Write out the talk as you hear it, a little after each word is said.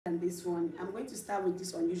This one, I'm going to start with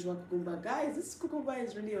this unusual cucumber. Guys, this cucumber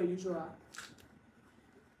is really unusual.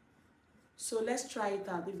 So let's try it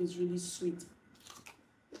out if it's really sweet.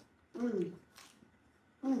 Mmm.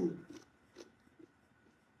 Mmm.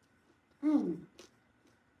 Mmm.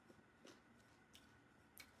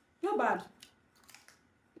 Not bad.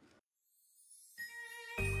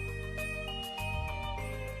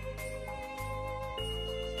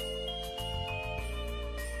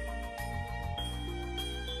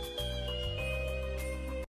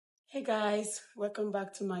 Hey guys, welcome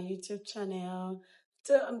back to my YouTube channel.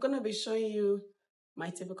 So I'm gonna be showing you my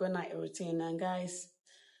typical night routine. And guys,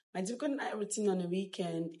 my typical night routine on the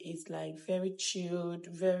weekend is like very chilled,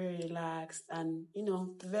 very relaxed, and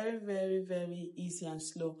very, very, very easy and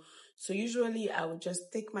slow. So usually I would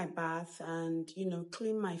just take my bath and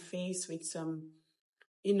clean my face with some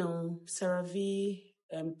CeraVe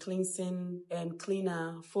cleansing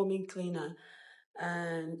cleaner, foaming cleaner.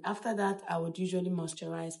 And after that, I would usually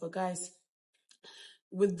moisturize. But guys,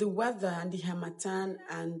 with the weather and the harmattan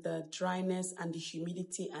and the dryness and the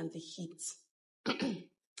humidity and the heat,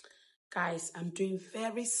 guys, I'm doing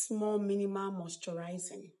very small, minimal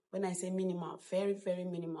moisturizing. When I say minimal, very, very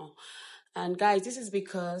minimal. And guys, this is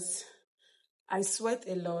because I sweat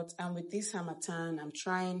a lot, and with this harmattan, I'm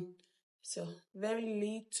trying. So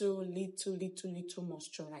very little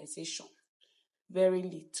moisturization. Very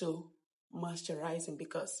little moisturizing,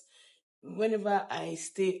 because whenever I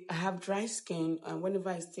have dry skin, and whenever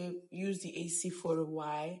I use the AC for a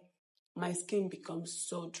while, my skin becomes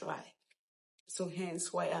so dry. So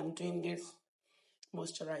hence why I'm doing this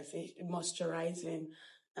moisturizing.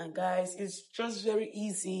 And guys, it's just very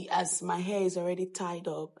easy as my hair is already tied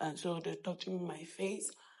up, and so they're touching my face.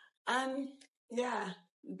 And yeah,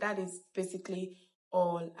 that is basically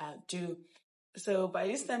all I do. So by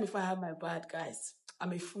this time, if I have my bath, guys,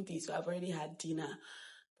 I'm a foodie, so I've already had dinner.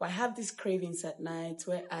 But I have these cravings at night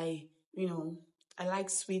where I like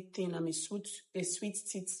sweet thing. I'm a sweet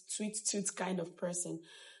tooth kind of person.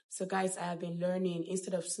 So guys, I have been learning,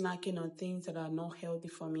 instead of snacking on things that are not healthy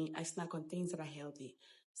for me, I snack on things that are healthy.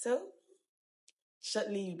 So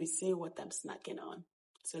shortly you'll be seeing what I'm snacking on.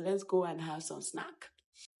 So let's go and have some snack.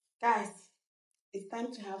 Guys, it's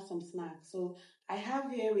time to have some snacks. So I have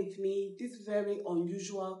here with me this very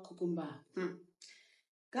unusual cucumber.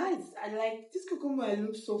 Guys, I like this cucumber. It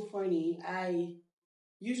looks so funny. I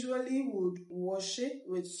usually would wash it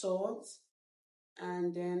with salt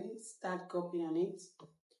and then start cupping on it.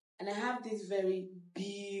 And I have this very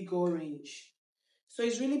big orange. So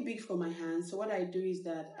it's really big for my hand. So what I do is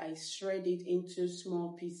that I shred it into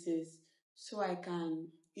small pieces so I can,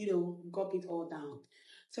 gulp it all down.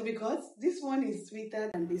 So because this one is sweeter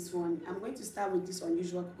than this one, I'm going to start with this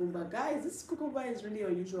unusual cucumber. Guys, this cucumber is really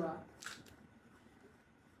unusual.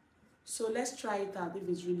 So let's try it out if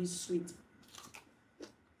it's really sweet.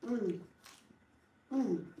 Mmm.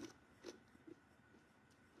 Mmm.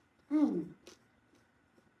 Mmm.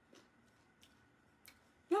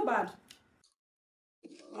 Not bad.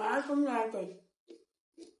 I actually like it.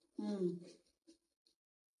 Mmm.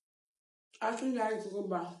 I actually like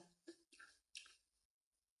cucumber.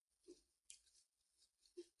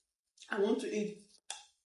 I want to eat.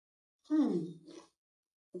 Mmm.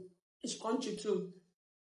 It's crunchy too.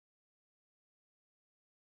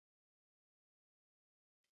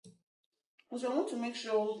 Also, I want to make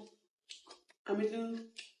sure I'm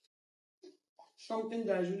eating something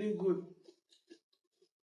that is really good.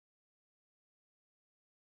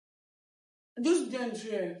 This dent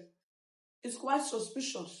here is quite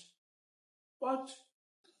suspicious, but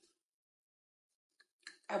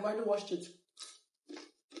I've already washed it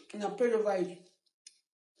and I prayed over it.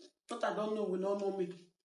 What I don't know will not know me.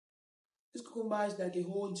 This cucumber is like a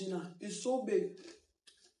whole dinner. It's so big.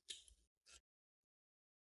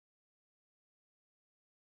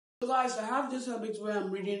 So guys, I have this habit where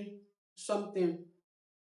I'm reading something.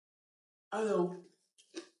 I don't know.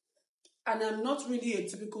 And I'm not really a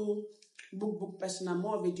typical book person. I'm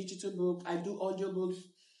more of a digital book. I do audiobooks.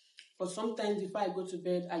 But sometimes before I go to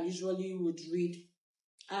bed, I usually would read.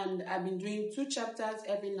 And I've been doing 2 chapters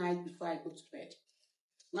every night before I go to bed.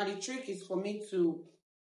 Now the trick is for me to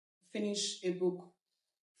finish a book.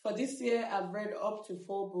 For this year, I've read up to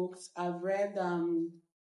 4 books. I've read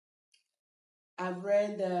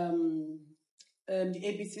the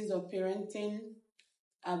ABCs of Parenting.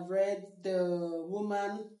 I've read The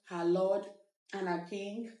Woman, Her Lord, and Her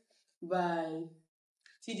King by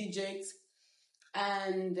T.D. Jakes.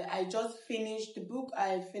 And I just finished the book.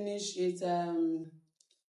 I finished it.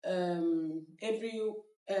 Every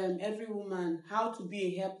Woman, How to Be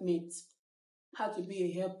a Helpmate. How to Be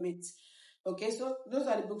a Helpmate. Okay, so those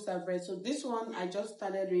are the books I've read. So this one I just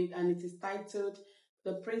started reading, and it is titled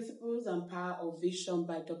The Principles and Power of Vision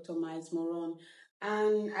by Dr. Miles Moron.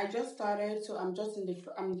 And I just started, so I'm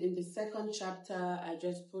in the second chapter. I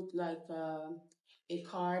just put like a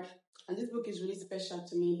card, and this book is really special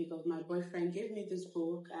to me because my boyfriend gave me this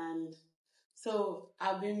book, and so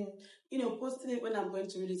I've been, posting it when I'm going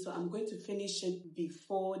to read it. So I'm going to finish it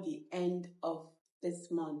before the end of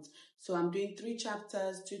this month. So I'm doing 3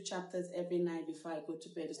 chapters, 2 chapters every night before I go to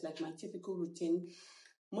bed. It's like my typical routine.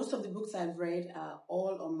 Most of the books I've read are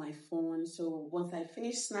all on my phone. So once I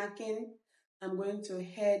finish snacking, I'm going to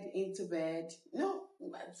head into bed. No,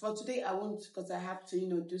 for today I won't, because I have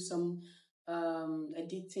to, do some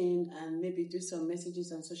editing and maybe do some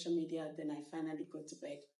messages on social media. Then I finally go to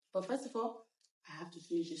bed. But first of all, I have to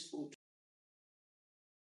finish this food.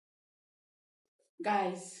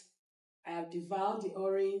 Guys, I have devoured the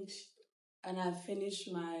orange and I've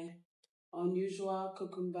finished my unusual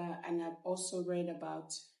cucumber, and I've also read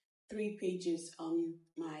about 3 pages on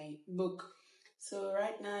my book. So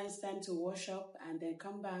right now it's time to wash up and then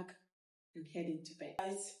come back and head into bed.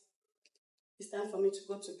 Guys, it's time for me to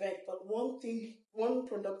go to bed. But one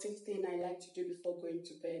productive thing I like to do before going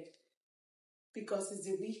to bed, because it's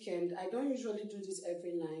the weekend, I don't usually do this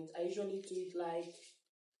every night. I usually do it like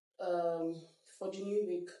for the new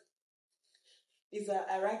week. Is that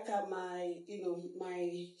I write out my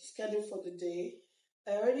schedule for the day.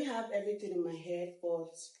 I already have everything in my head,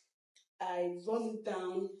 but I run it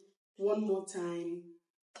down one more time,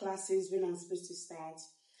 classes when I'm supposed to start.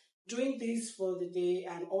 Doing this for the day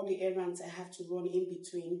and all the errands I have to run in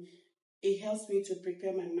between, it helps me to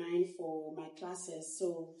prepare my mind for my classes.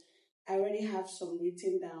 So I already have some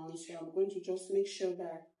written down, so I'm going to just make sure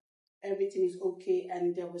that everything is okay,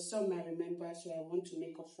 and there was some I remember, so I want to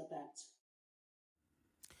make up for that.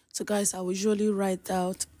 So guys, I usually write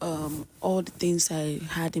out all the things I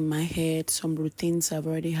had in my head, some routines I've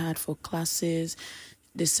already had for classes,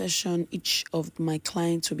 the session each of my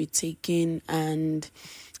clients will be taking, and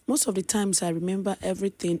most of the times I remember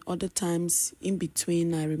everything. Other times in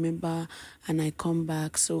between I remember and I come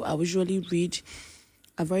back. So I usually read.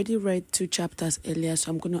 I've already read 2 chapters earlier,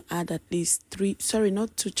 so I'm going to add at least 3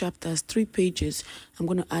 pages. I'm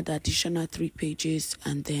going to add additional 3 pages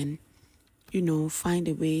and then find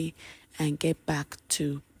a way and get back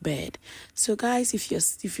to bed. So guys, if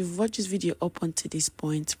you've watched this video up until this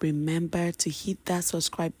point, remember to hit that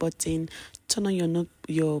subscribe button, turn on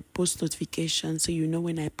your post notifications so you know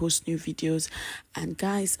when I post new videos. And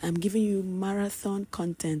guys, I'm giving you marathon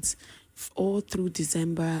content all through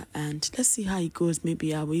December, and let's see how it goes.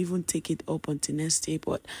 Maybe I will even take it up until next day,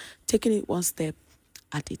 but taking it one step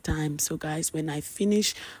at a time. So guys, when I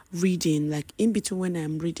finish reading, like in between when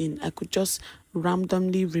I'm reading, I could just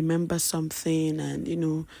randomly remember something,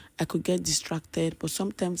 and I could get distracted, but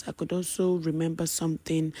sometimes I could also remember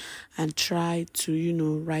something and try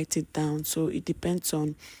to write it down. So it depends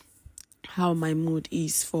on how my mood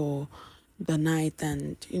is for the night,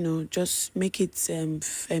 and just make it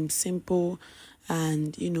simple.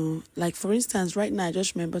 And like for instance, right now I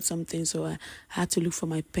just remembered something, so I had to look for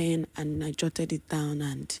my pen and I jotted it down,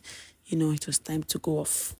 and it was time to go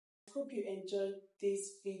off. I hope you enjoyed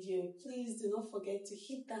this video. Please do not forget to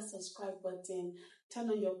hit that subscribe button, turn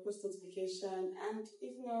on your post notification, and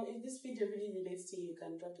if this video really relates to you, you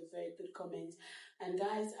can drop a very good comment. And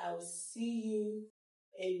guys, I will see you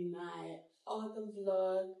in my other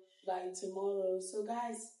vlog by tomorrow. So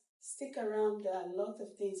guys, stick around. There are a lot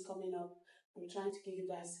of things coming up. I'm trying to give you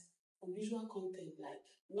guys unusual content, like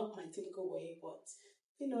not my typical way, but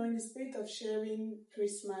in the spirit of sharing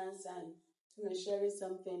Christmas and sharing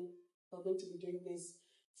something, we're going to be doing this.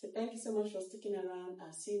 So thank you so much for sticking around.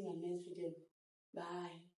 I'll see you in my next video.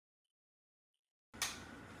 Bye.